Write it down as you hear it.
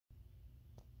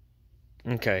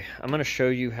Okay, I'm going to show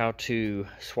you how to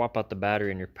swap out the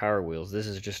battery in your Power Wheels. This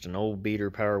is just an old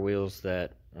beater Power Wheels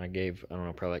that I gave, I don't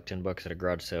know, probably like 10 bucks at a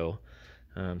garage sale.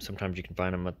 Sometimes you can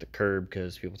find them at the curb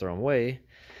because people throw them away.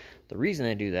 The reason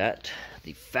they do that,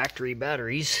 the factory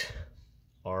batteries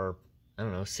are, I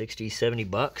don't know, 60, 70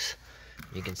 bucks.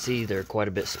 You can see they're quite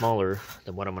a bit smaller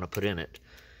than what I'm going to put in it.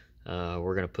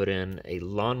 We're going to put in a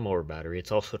lawnmower battery.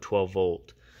 It's also 12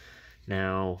 volt.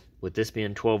 Now, with this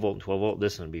being 12 volt and 12 volt,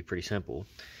 this one would be pretty simple.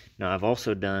 Now, I've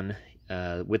also done,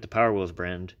 with the Power Wheels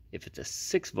brand, if it's a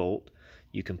 6 volt,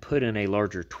 you can put in a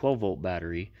larger 12 volt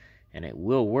battery, and it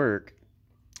will work.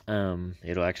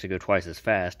 It'll actually go twice as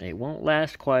fast, and it won't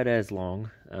last quite as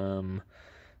long.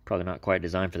 Probably not quite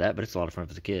designed for that, but it's a lot of fun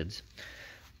for the kids.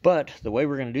 But the way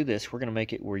we're going to do this, we're going to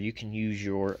make it where you can use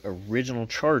your original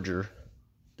charger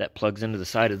that plugs into the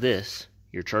side of this,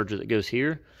 your charger that goes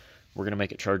here. We're going to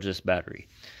make it charge this battery.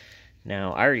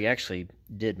 Now, I already actually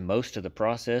did most of the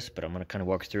process, but I'm going to kind of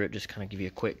walk through it, just kind of give you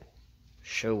a quick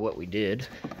show what we did.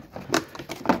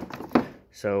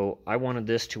 So I wanted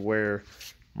this to where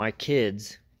my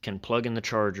kids can plug in the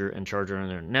charger and charge it on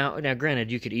there. Now,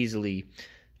 granted, you could easily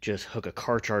just hook a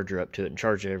car charger up to it and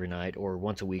charge it every night or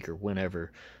once a week or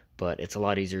whenever, but it's a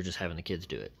lot easier just having the kids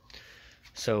do it.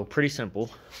 So pretty simple.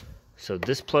 So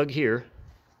this plug here,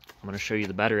 I'm going to show you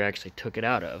the battery I actually took it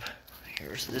out of.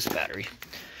 Here's this battery.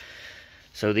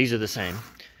 So these are the same.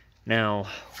 Now,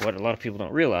 what a lot of people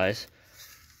don't realize,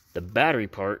 the battery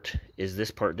part is this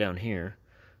part down here.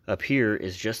 Up here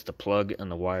is just the plug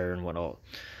and the wire and whatnot.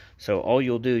 So all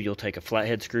you'll do, you'll take a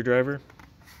flathead screwdriver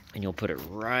and you'll put it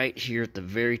right here at the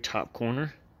very top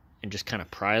corner and just kind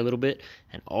of pry a little bit,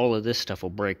 and all of this stuff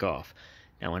will break off.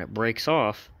 Now when it breaks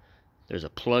off, there's a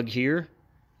plug here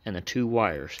and the 2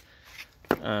 wires.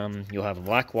 You'll have a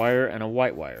black wire and a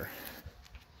white wire.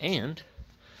 And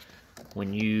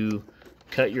when you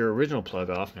cut your original plug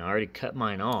off, now I already cut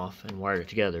mine off and wired it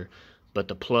together, but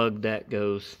the plug that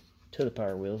goes to the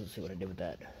Power Wheels, let's see what I did with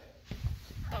that.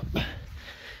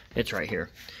 It's right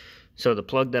here. So the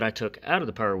plug that I took out of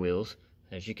the Power Wheels,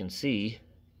 as you can see,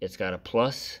 it's got a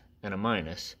plus and a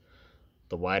minus.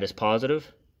 The white is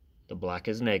positive, the black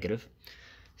is negative.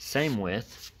 Same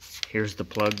with, here's the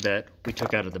plug that we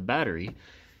took out of the battery,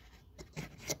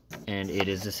 and it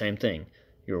is the same thing.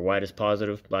 Your white is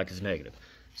positive, black is negative.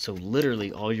 So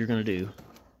literally all you're going to do,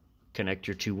 connect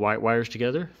your 2 white wires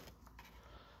together,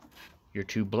 your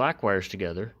 2 black wires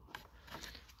together.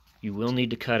 You will need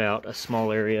to cut out a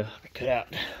small area. I cut out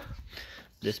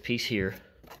this piece here.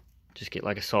 Just get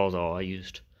like a Sawzall. I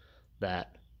used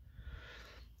that.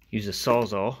 Use a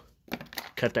Sawzall,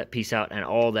 cut that piece out, and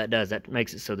all that does, that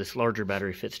makes it so this larger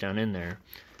battery fits down in there.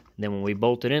 And then when we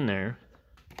bolt it in there,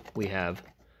 we have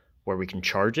where we can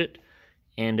charge it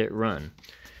and it run.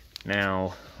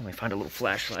 Now, let me find a little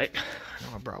flashlight. I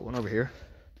know I brought one over here.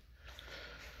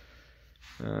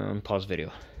 Pause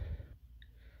video.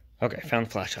 Okay, found the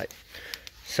flashlight.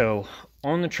 So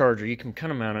on the charger, you can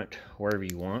kind of mount it wherever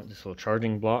you want, this little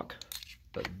charging block.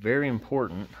 But very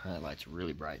important, that light's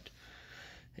really bright.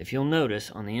 If you'll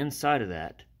notice, on the inside of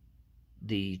that,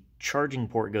 the charging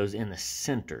port goes in the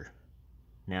center.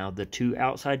 Now the 2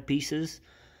 outside pieces,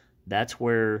 that's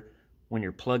where, when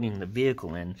you're plugging the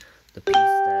vehicle in, the piece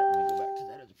that, let me go back to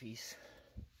that other piece.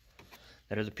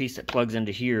 That other piece that plugs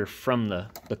into here from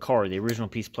the car, the original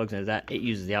piece plugs into that, it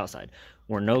uses the outside.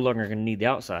 We're no longer going to need the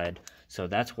outside, so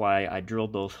that's why I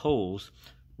drilled those holes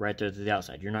right there to the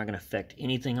outside. You're not going to affect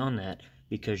anything on that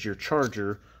because your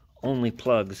charger only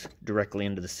plugs directly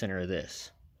into the center of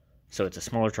this. So it's a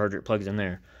smaller charger, it plugs in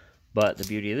there. But the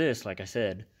beauty of this, like I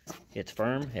said, it's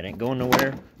firm, it ain't going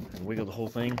nowhere. Wiggle the whole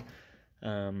thing.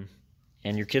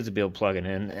 And your kids will be able to plug it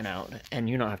in and out, and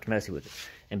you don't have to mess with it.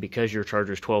 And because your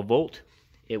charger is 12 volt,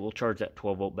 it will charge that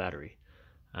 12 volt battery.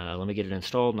 Let me get it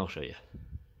installed and I'll show you.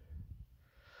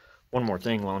 One more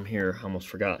thing while I'm here, I almost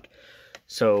forgot.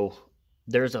 So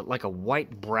there's like a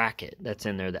white bracket that's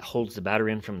in there that holds the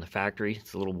battery in from the factory.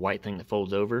 It's a little white thing that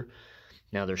folds over.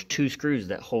 Now there's 2 screws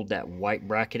that hold that white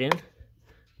bracket in.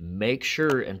 Make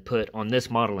sure and put, on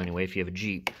this model anyway, if you have a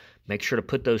Jeep, make sure to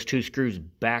put those 2 screws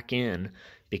back in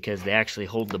because they actually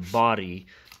hold the body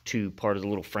to part of the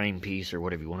little frame piece or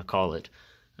whatever you want to call it.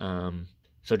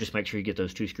 So just make sure you get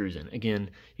those 2 screws in. Again,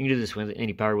 you can do this with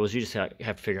any Power Wheels. You just have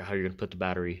to figure out how you're going to put the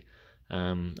battery.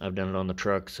 I've done it on the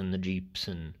trucks and the Jeeps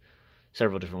and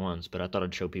several different ones, but I thought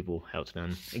I'd show people how it's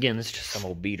done. Again, this is just some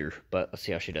old beater, but let's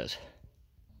see how she does.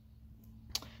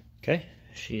 Okay,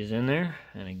 she is in there,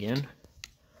 and again,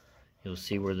 you'll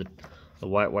see where the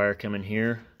white wire come in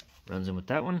here, runs in with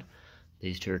that one.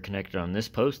 These 2 are connected on this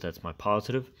post, that's my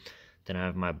positive. Then I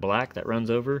have my black that runs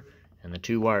over, And the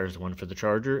 2 wires, one for the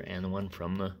charger and the one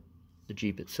from the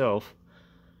Jeep itself,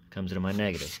 comes into my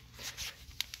negative.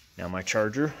 Now my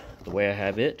charger, the way I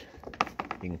have it,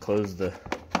 you can close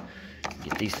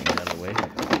get these things out of the way.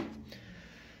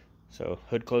 So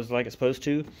hood closes like it's supposed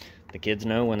to. The kids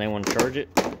know when they want to charge it,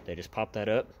 they just pop that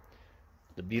up.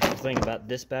 The beautiful thing about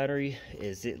this battery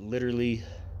is it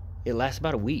lasts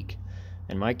about a week.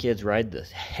 And my kids ride the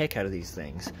heck out of these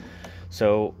things.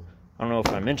 So I don't know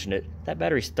if I mentioned it, that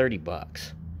battery's 30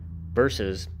 bucks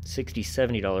versus $60,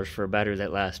 $70 for a battery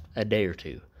that lasts a day or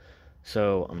two.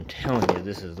 So I'm telling you,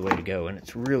 this is the way to go, and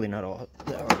it's really not all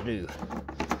that hard to do.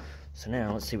 So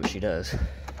now let's see what she does.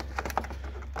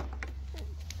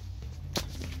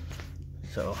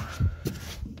 So,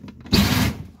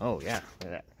 oh yeah,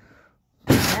 look at that.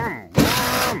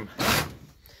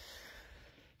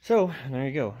 So there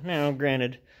you go. Now,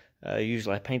 granted,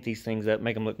 usually I paint these things up,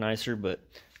 make them look nicer, but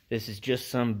this is just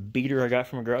some beater I got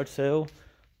from a garage sale.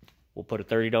 We'll put a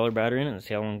 $30 battery in it and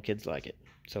see how long kids like it.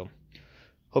 So,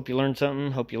 hope you learned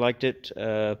something. Hope you liked it.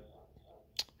 Have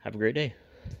a great day.